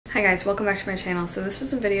Hi guys, welcome back to my channel. So this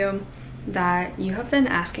is a video that you have been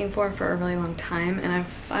asking for a really long time, and I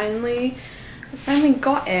finally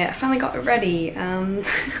got it. I finally got it ready.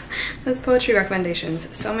 Those poetry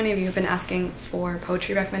recommendations. So many of you have been asking for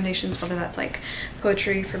poetry recommendations, whether that's like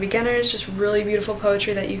poetry for beginners, just really beautiful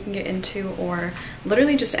poetry that you can get into, or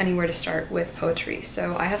literally just anywhere to start with poetry.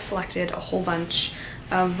 So I have selected a whole bunch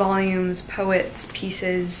of volumes, poets,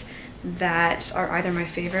 pieces that are either my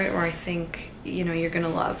favorite or I think you're gonna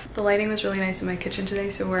love. The lighting was really nice in my kitchen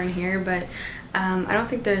today, so we're in here, but I don't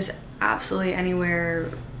think there's absolutely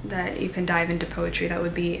anywhere that you can dive into poetry that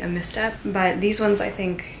would be a misstep, but these ones I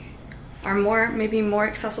think are maybe more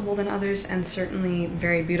accessible than others, and certainly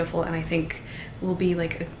very beautiful, and I think will be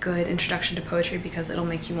like a good introduction to poetry because it'll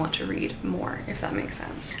make you want to read more, if that makes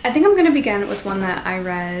sense. I think I'm gonna begin with one that I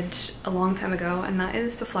read a long time ago, and that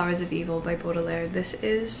is The Flowers of Evil by Baudelaire. This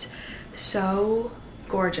is so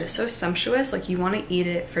gorgeous, so sumptuous, like you want to eat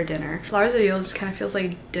it for dinner. Flowers of Evil just kind of feels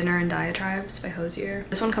like Dinner and Diatribes by Hosier.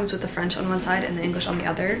 This one comes with the French on one side and the English on the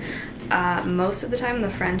other. Most of the time the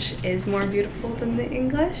French is more beautiful than the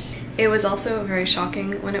English. It was also very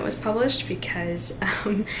shocking when it was published because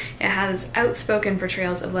it has outspoken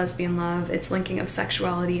portrayals of lesbian love, its linking of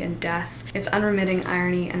sexuality and death, its unremitting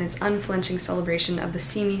irony, and its unflinching celebration of the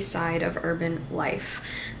seamy side of urban life.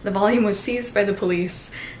 The volume was seized by the police,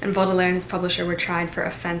 and Baudelaire and his publisher were tried for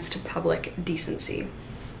offense to public decency.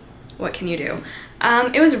 What can you do?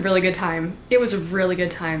 It was a really good time. It was a really good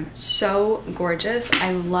time. So gorgeous.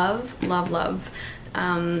 I love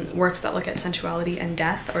works that look at sensuality and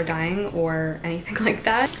death or dying or anything like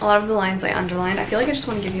that. A lot of the lines I underlined. I feel like I just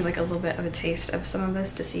want to give you like a little bit of a taste of some of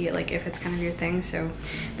this to see like if it's kind of your thing. So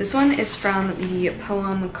this one is from the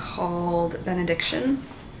poem called Benediction.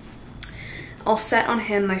 I'll set on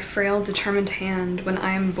him my frail, determined hand when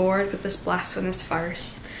I am bored with this blasphemous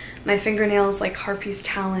farce. My fingernails, like harpies'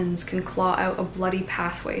 talons, can claw out a bloody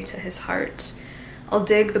pathway to his heart. I'll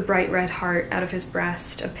dig the bright red heart out of his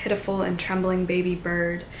breast, a pitiful and trembling baby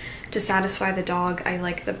bird. To satisfy the dog I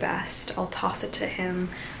like the best, I'll toss it to him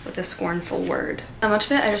with a scornful word. So much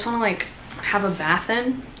of it I just want to like have a bath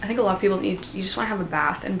in. I think a lot of people you just want to have a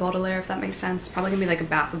bath in Baudelaire, if that makes sense. Probably gonna be like a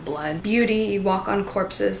bath of blood. Beauty, you walk on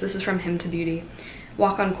corpses. This is from Hymn to Beauty.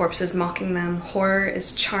 Walk on corpses, mocking them. Horror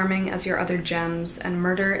is charming as your other gems, and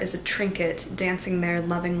murder is a trinket dancing there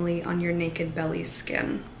lovingly on your naked belly's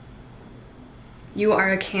skin. You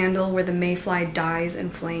are a candle where the mayfly dies in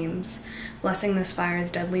flames. Blessing this fire's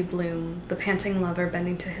deadly bloom, the panting lover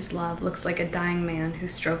bending to his love looks like a dying man who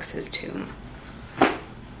strokes his tomb.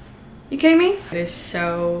 You kidding me? It is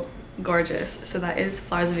so gorgeous. So that is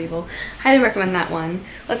Flowers of Evil. Highly recommend that one.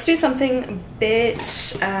 Let's do something a bit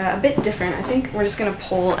different. I think we're just gonna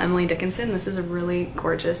pull Emily Dickinson. This is a really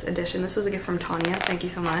gorgeous edition. This was a gift from Tanya. Thank you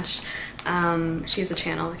so much. She has a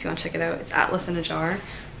channel if you want to check it out. It's Atlas in a Jar.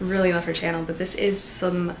 Really love her channel, but this is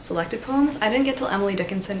some selected poems. I didn't get to Emily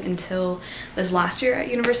Dickinson until this last year at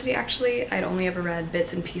university, actually. I'd only ever read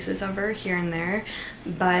bits and pieces of her here and there,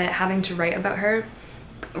 but having to write about her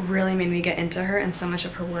really made me get into her, and so much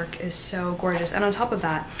of her work is so gorgeous. And on top of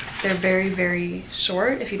that, they're very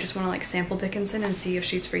short if you just want to like sample Dickinson and see if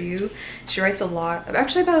she's for you. She writes a lot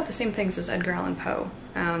actually about the same things as Edgar Allan Poe.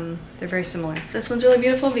 They're very similar. This one's really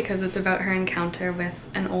beautiful because it's about her encounter with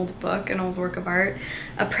an old book, an old work of art.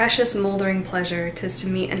 A precious moldering pleasure 'tis to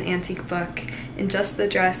meet an antique book in just the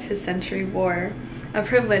dress his century wore. A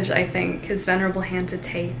privilege, I think, his venerable hand to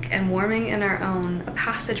take, and warming in our own, a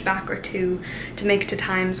passage back or two to make to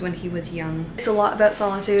times when he was young. It's a lot about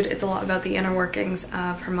solitude, it's a lot about the inner workings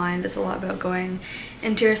of her mind, it's a lot about going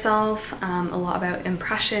into yourself, a lot about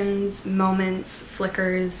impressions, moments,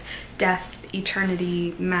 flickers, death,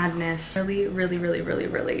 eternity, madness.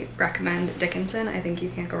 Really recommend Dickinson. I think you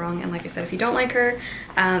can't go wrong, and like I said, if you don't like her,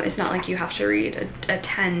 it's not like you have to read a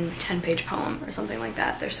 10-page poem or something like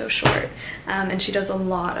that. They're so short, and she does a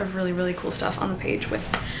lot of really cool stuff on the page with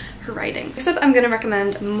her writing. Next up, I'm gonna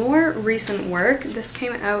recommend more recent work. This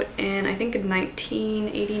came out in, I think,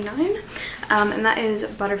 1989, and that is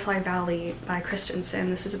Butterfly Valley by Christensen.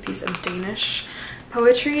 This is a piece of Danish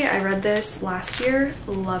poetry. I read this last year,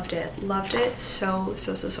 loved it so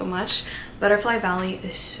much. Butterfly Valley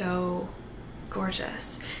is so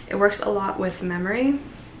gorgeous. It works a lot with memory,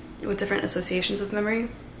 with different associations with memory,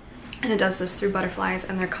 and it does this through butterflies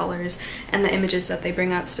and their colors and the images that they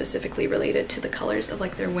bring up specifically related to the colors of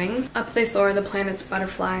like their wings. Up they soar, the planet's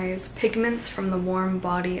butterflies, pigments from the warm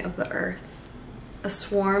body of the earth, a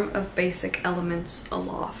swarm of basic elements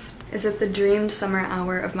aloft. Is it the dreamed summer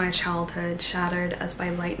hour of my childhood, shattered as by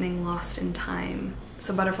lightning lost in time?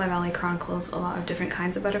 So Butterfly Valley chronicles a lot of different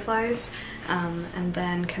kinds of butterflies, and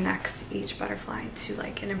then connects each butterfly to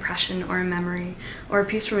like an impression or a memory or a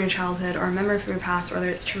piece from your childhood or a memory from your past, whether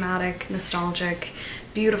it's traumatic, nostalgic,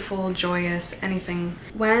 beautiful, joyous, anything.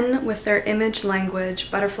 When, with their image language,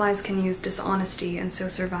 butterflies can use dishonesty and so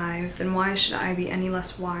survive, then why should I be any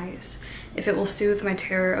less wise? If it will soothe my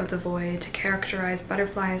terror of the void, to characterize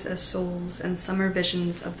butterflies as souls and summer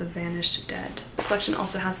visions of the vanished dead. This collection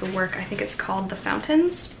also has the work, I think it's called The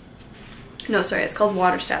Fountains. No, sorry, it's called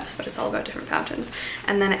Water Steps, but it's all about different fountains.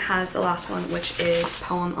 And then it has the last one, which is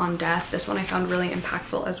Poem on Death. This one I found really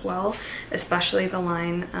impactful as well, especially the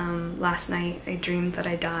line, last night I dreamed that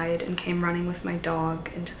I died and came running with my dog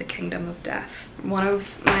into the kingdom of death. One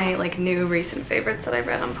of my like new recent favorites that I've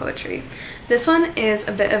read on poetry. This one is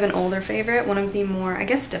a bit of an older favorite, one of the more, I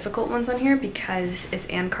guess, difficult ones on here because it's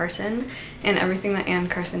Anne Carson, and everything that Anne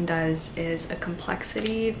Carson does is a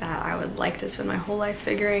complexity that I would like to spend my whole life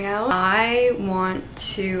figuring out. I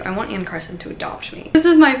want Anne Carson to adopt me. This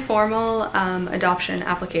is my formal adoption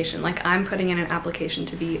application. Like, I'm putting in an application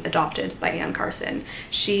to be adopted by Anne Carson.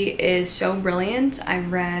 She is so brilliant.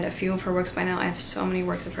 I've read a few of her works by now. I have so many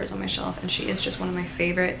works of hers on my shelf, and she is just one of my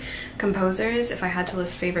favorite composers. If I had to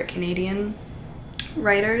list favorite Canadian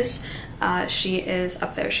writers, she is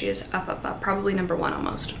up there. She is up, probably number one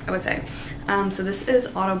almost, I would say. So this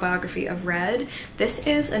is Autobiography of Red. This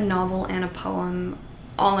is a novel and a poem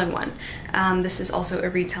all in one. This is also a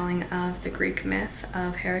retelling of the Greek myth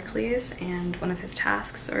of Heracles and one of his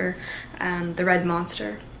tasks, or the red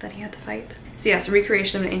monster that he had to fight. So yes, a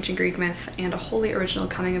recreation of an ancient Greek myth and a wholly original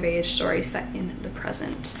coming-of-age story set in the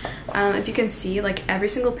present. If you can see, like, every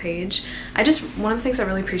single page, one of the things I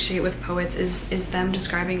really appreciate with poets is them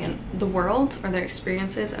describing the world or their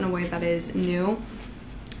experiences in a way that is new,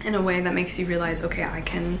 in a way that makes you realize, okay, I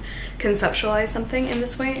can conceptualize something in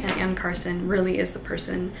this way, and Anne Carson really is the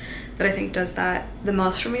person that I think does that the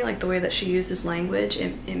most for me. Like, the way that she uses language,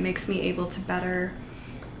 it makes me able to better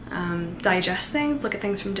digest things, look at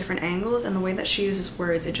things from different angles, and the way that she uses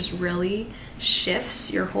words, it just really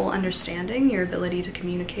shifts your whole understanding, your ability to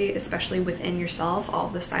communicate, especially within yourself, all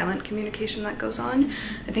the silent communication that goes on.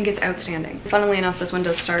 I think it's outstanding. Funnily enough, this one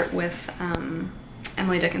does start with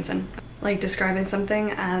Emily Dickinson, like describing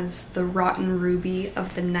something as the rotten ruby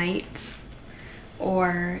of the night,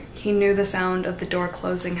 or he knew the sound of the door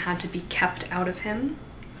closing had to be kept out of him.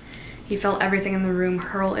 He felt everything in the room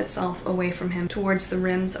hurl itself away from him towards the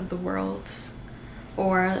rims of the world.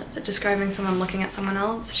 Or describing someone looking at someone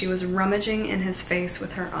else, she was rummaging in his face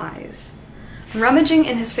with her eyes. Rummaging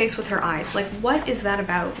in his face with her eyes. Like, what is that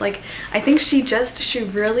about? Like, I think she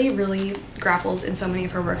really grapples in so many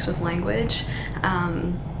of her works with language.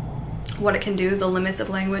 What it can do, the limits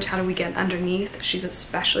of language, how do we get underneath. She's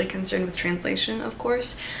especially concerned with translation, of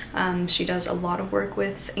course. She does a lot of work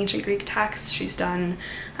with ancient Greek texts. She's done,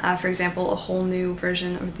 for example, a whole new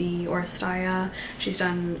version of the Oresteia. She's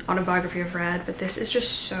done Autobiography of Red, but this is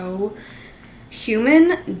just so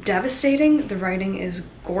human, devastating. The writing is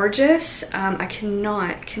gorgeous. I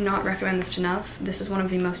cannot recommend this enough. This is one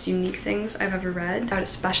of the most unique things I've ever read. I would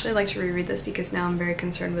especially like to reread this because now I'm very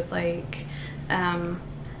concerned with, like,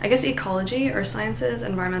 I guess ecology or sciences,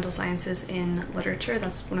 environmental sciences in literature.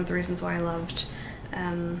 That's one of the reasons why I loved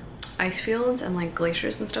ice fields and like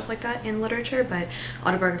glaciers and stuff like that in literature, but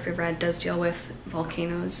Autobiography of Red does deal with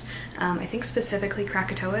volcanoes. I think specifically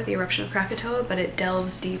Krakatoa, the eruption of Krakatoa, but it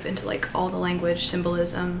delves deep into like all the language,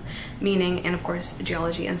 symbolism, meaning, and of course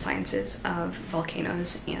geology and sciences of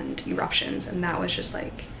volcanoes and eruptions, and that was just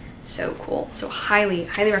like so cool. So highly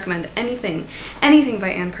recommend anything by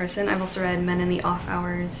Anne Carson. I've also read Men in the Off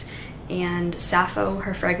Hours and Sappho,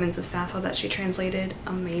 her fragments of Sappho that she translated,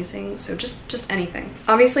 amazing. So just anything.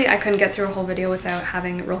 Obviously I couldn't get through a whole video without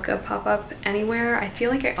having Rilke pop up anywhere. I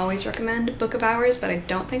feel like I always recommend Book of Hours, but I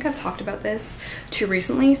don't think I've talked about this too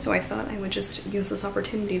recently, so I thought I would just use this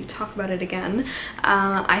opportunity to talk about it again.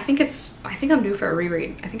 I think I'm due for a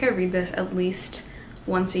reread. I think I read this at least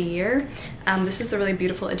once a year. This is the really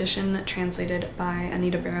beautiful edition translated by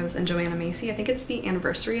Anita Barrows and Joanna Macy. I think it's the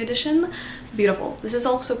anniversary edition. Beautiful. This is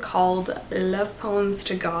also called Love Poems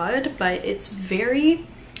to God, but it's very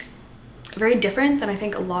different than I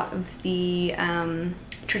think a lot of the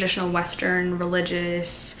traditional Western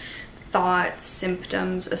religious thoughts,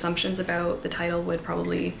 symptoms, assumptions about the title would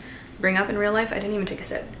probably bring up in real life. I didn't even take a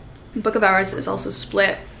sip. Book of Hours is also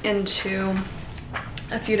split into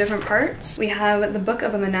a few different parts. We have the Book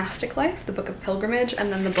of a Monastic Life, the Book of Pilgrimage,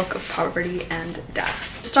 and then the Book of Poverty and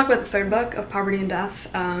Death. Let's talk about the third book of Poverty and Death.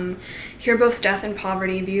 Here both death and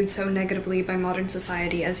poverty, viewed so negatively by modern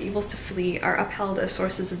society as evils to flee, are upheld as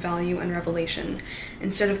sources of value and revelation.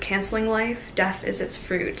 Instead of canceling life, death is its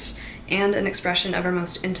fruit, and an expression of our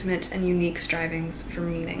most intimate and unique strivings for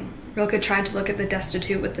meaning. Rilke tried to look at the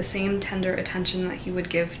destitute with the same tender attention that he would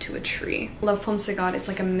give to a tree. Love Poems to God, it's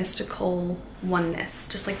like a mystical oneness,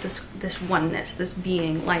 just like this oneness, this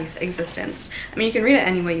being, life, existence. I mean, you can read it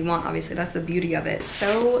any way you want, obviously, that's the beauty of it. It's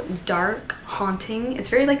so dark, haunting, it's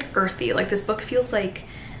very like earthy. Like this book feels like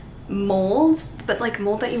mold, but like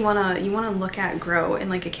mold that you wanna look at grow in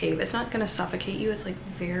like a cave. It's not gonna suffocate you. It's like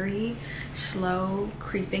very slow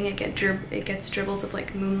creeping. It gets dribbles of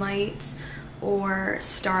like moonlight or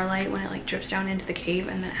starlight when it like drips down into the cave,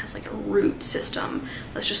 and then it has like a root system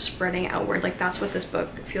that's just spreading outward. Like that's what this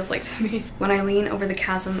book feels like to me. When I lean over the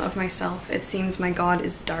chasm of myself, it seems my God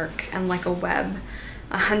is dark and like a web,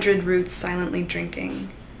 100 roots silently drinking.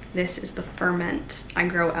 This is the ferment I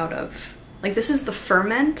grow out of. Like this is the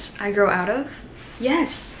ferment I grow out of?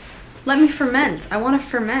 Yes, let me ferment. I want to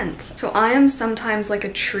ferment. So I am sometimes like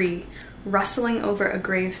a tree, rustling over a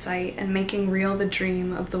gravesite and making real the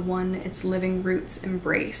dream of the one its living roots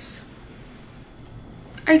embrace.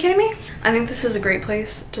 Are you kidding me? I think this is a great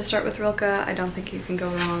place to start with Rilke. I don't think you can go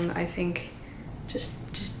wrong. I think just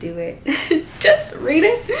do it. Just read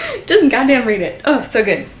it. Just goddamn read it. Oh, so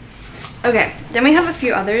good. Okay, then we have a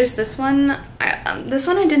few others. This one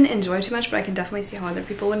I didn't enjoy too much, but I can definitely see how other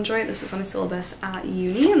people would enjoy it. This was on a syllabus at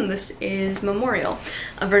uni, and this is Memorial,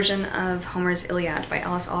 a version of Homer's Iliad by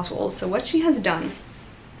Alice Oswald. So what she has done,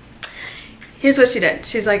 here's what she did.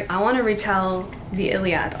 She's like, I want to retell the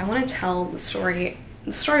Iliad. I want to tell the story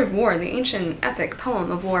of war, the ancient epic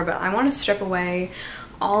poem of war, but I want to strip away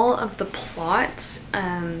all of the plot,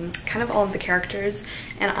 kind of all of the characters,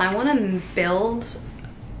 and I want to build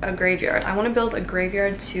a graveyard. I want to build a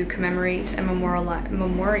graveyard to commemorate and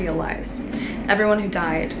memorialize everyone who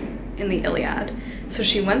died in the Iliad. So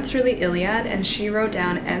she went through the Iliad and she wrote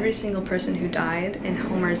down every single person who died in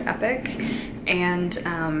Homer's epic, and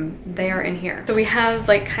they are in here. So we have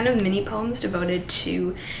like kind of mini poems devoted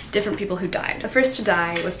to different people who died. The first to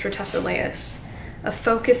die was Protesilaus, a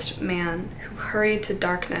focused man who hurried to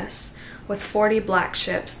darkness with 40 black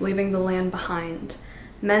ships, leaving the land behind.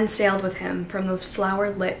 Men sailed with him from those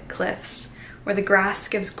flower-lit cliffs where the grass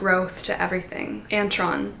gives growth to everything.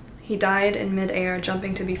 Antron, he died in mid-air,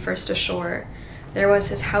 jumping to be first ashore. There was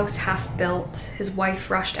his house half built, his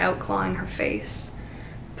wife rushed out clawing her face.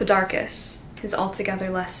 Podarchus, his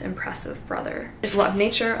altogether less impressive brother. There's a lot of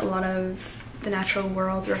nature, a lot of the natural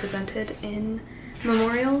world represented in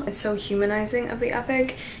Memorial. It's so humanizing of the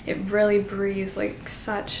epic. It really breathes like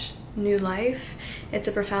such new life. It's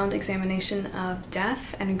a profound examination of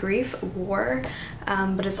death and grief, war,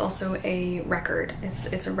 but it's also a record.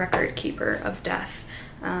 It's a record keeper of death,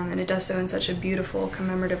 and it does so in such a beautiful,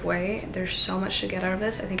 commemorative way. There's so much to get out of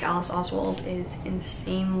this. I think Alice Oswald is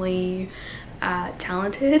insanely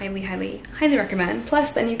talented. Highly recommend.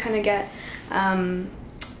 Plus, then you kind of get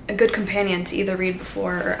a good companion to either read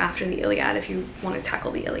before or after the Iliad if you want to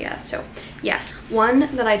tackle the Iliad. So yes, one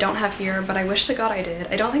that I don't have here, but I wish to God I did.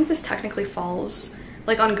 I don't think this technically falls,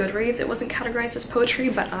 like on Goodreads it wasn't categorized as poetry,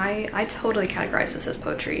 but I totally categorize this as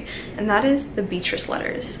poetry, and that is the Beatrice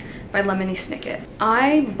Letters by Lemony Snicket.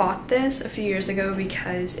 I bought this a few years ago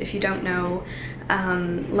because, if you don't know,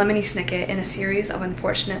 Lemony Snicket, in a series of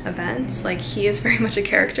unfortunate events, like he is very much a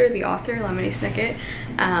character, the author, Lemony Snicket.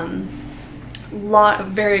 Lot of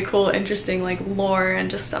very cool, interesting like lore and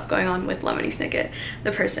just stuff going on with Lemony Snicket,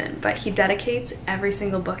 the person, but he dedicates every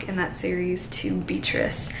single book in that series to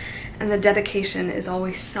Beatrice, and the dedication is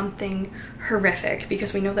always something horrific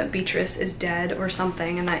because we know that Beatrice is dead or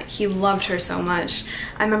something and that he loved her so much.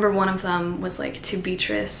 I remember one of them was like, to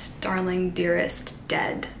Beatrice, darling, dearest,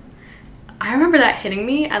 dead. I remember that hitting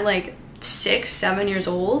me at like 6-7 years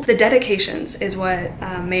old. The dedications is what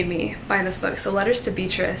made me buy this book. So Letters to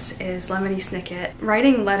Beatrice is Lemony Snicket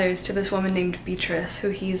writing letters to this woman named Beatrice who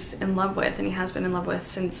he's in love with, and he has been in love with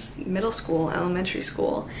since middle school, elementary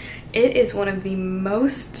school. It is one of the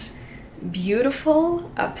most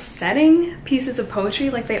beautiful, upsetting pieces of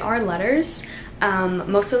poetry. Like, they are letters.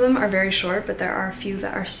 Most of them are very short, but there are a few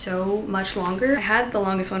that are so much longer. I had the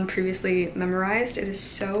longest one previously memorized. It is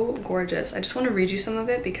so gorgeous. I just want to read you some of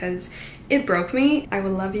it because it broke me. I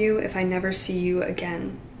will love you if I never see you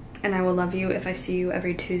again, and I will love you if I see you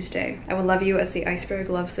every Tuesday. I will love you as the iceberg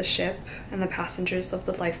loves the ship, and the passengers love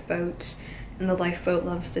the lifeboat, and the lifeboat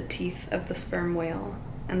loves the teeth of the sperm whale.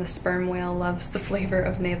 and the sperm whale loves the flavor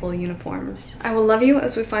of naval uniforms. I will love you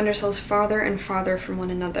as we find ourselves farther and farther from one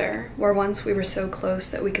another, where once we were so close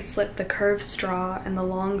that we could slip the curved straw and the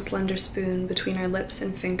long slender spoon between our lips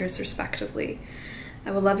and fingers respectively. I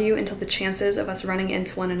will love you until the chances of us running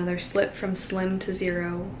into one another slip from slim to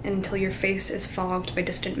zero, and until your face is fogged by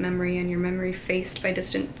distant memory, and your memory faced by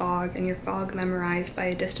distant fog, and your fog memorized by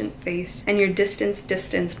a distant face, and your distance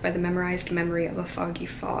distanced by the memorized memory of a foggy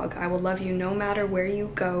fog. I will love you no matter where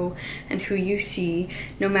you go and who you see,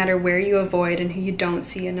 no matter where you avoid and who you don't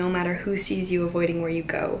see, and no matter who sees you avoiding where you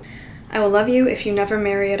go. I will love you if you never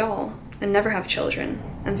marry at all, and never have children,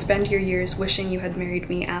 and spend your years wishing you had married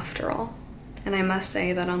me after all. And I must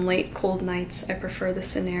say that on late, cold nights, I prefer this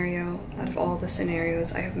scenario out of all the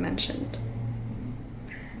scenarios I have mentioned.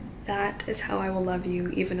 That is how I will love you,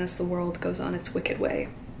 even as the world goes on its wicked way.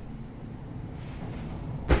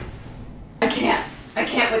 I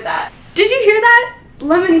can't with that. Did you hear that?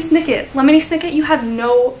 Lemony Snicket. Lemony Snicket, you have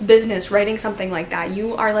no business writing something like that.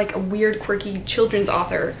 You are like a weird, quirky children's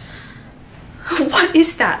author. What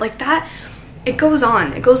is that? Like that, it goes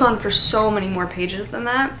on. It goes on for so many more pages than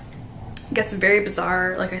that. Gets very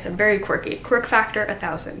bizarre, like I said, very quirky. Quirk factor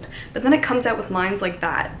 1000. But then it comes out with lines like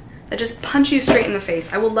that just punch you straight in the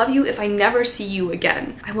face. I will love you if I never see you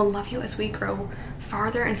again. I will love you as we grow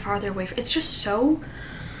farther and farther away from— it's just so—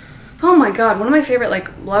 oh my god, one of my favorite like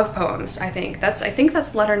love poems, I think. I think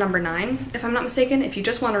that's letter number 9, if I'm not mistaken. If you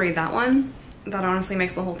just want to read that one, that honestly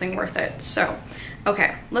makes the whole thing worth it. So,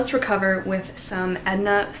 okay, let's recover with some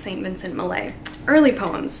Edna St. Vincent Millay. Early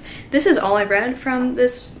poems. This is all I've read from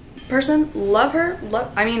this person. Love her.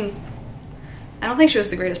 I mean, I don't think she was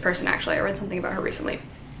the greatest person, actually. I read something about her recently,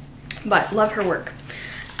 but love her work.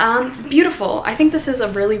 Beautiful. I think this is a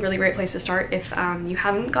really, really great place to start if you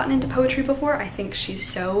haven't gotten into poetry before. I think she's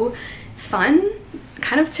so fun,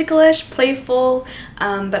 kind of ticklish, playful,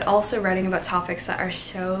 but also writing about topics that are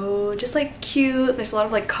so just like cute. There's a lot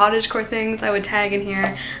of like cottagecore things I would tag in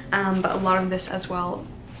here, but a lot of this as well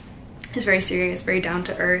is very serious, very down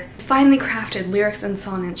to earth. Finely crafted lyrics and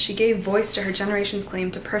sonnets, she gave voice to her generation's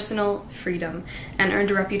claim to personal freedom and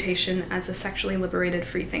earned a reputation as a sexually liberated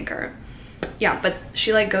freethinker. Yeah, but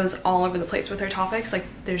she like goes all over the place with her topics. Like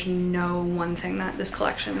there's no one thing that this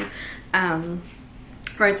collection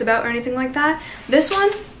writes about or anything like that. This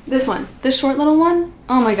short little one,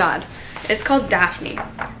 oh my god. It's called Daphne.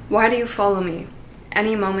 Why do you follow me?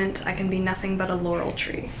 Any moment I can be nothing but a laurel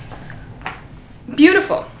tree.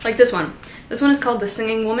 Beautiful. Like this one. This one is called The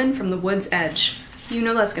Singing Woman from the Wood's Edge. You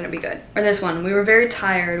know that's gonna be good. Or this one. We were very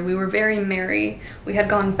tired. We were very merry. We had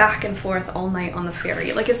gone back and forth all night on the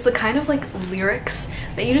ferry. Like it's the kind of like lyrics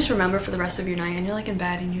that you just remember for the rest of your night, and you're like in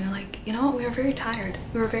bed and you're like, you know what? We were very tired.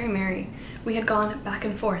 We were very merry. We had gone back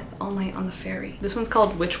and forth all night on the ferry. This one's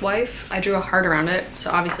called Witch Wife. I drew a heart around it,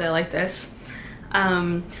 so obviously I like this.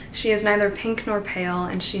 She is neither pink nor pale,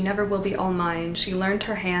 and she never will be all mine. She learned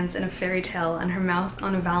her hands in a fairy tale and her mouth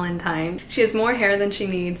on a valentine. She has more hair than she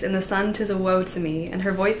needs, in the sun 'tis a woe to me, and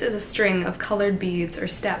her voice is a string of colored beads or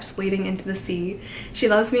steps leading into the sea. She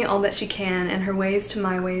loves me all that she can, and her ways to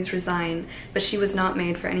my ways resign, but she was not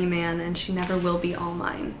made for any man, and she never will be all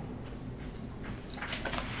mine.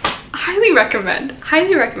 Highly recommend.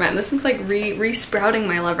 Highly recommend. This is like re-sprouting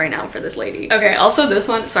my love right now for this lady. Okay, also this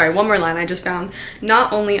one, sorry, one more line I just found.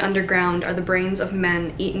 Not only underground are the brains of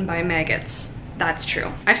men eaten by maggots. That's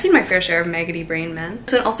true. I've seen my fair share of maggoty brain men.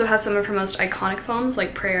 This one also has some of her most iconic poems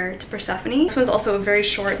like Prayer to Persephone. This one's also a very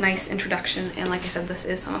short, nice introduction, and like I said, this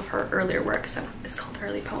is some of her earlier work, so it's called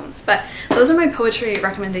Early Poems. But those are my poetry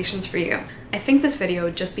recommendations for you. I think this video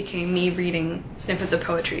just became me reading snippets of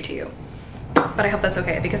poetry to you. But I hope that's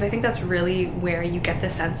okay, because I think that's really where you get the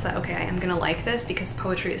sense that, okay, I am gonna like this, because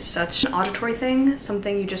poetry is such an auditory thing,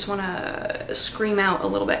 something you just want to scream out a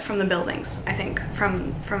little bit from the buildings, I think,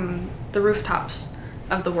 from the rooftops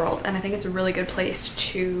of the world. And I think it's a really good place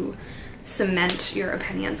to cement your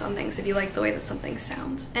opinions on things if you like the way that something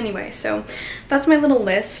sounds. Anyway, so that's my little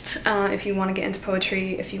list. If you want to get into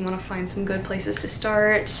poetry, if you want to find some good places to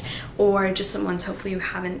start, or just some ones hopefully you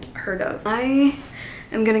haven't heard of.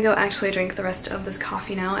 I'm gonna go actually drink the rest of this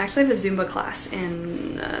coffee now. I actually have a Zumba class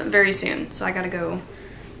in very soon, so I gotta go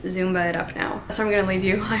Zumba it up now. So I'm gonna leave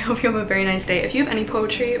you. I hope you have a very nice day. If you have any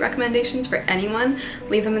poetry recommendations for anyone,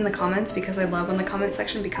 leave them in the comments, because I love when the comment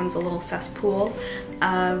section becomes a little cesspool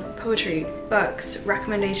of poetry, books,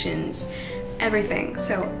 recommendations, everything.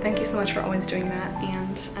 So thank you so much for always doing that,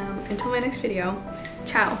 and until my next video,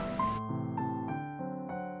 ciao.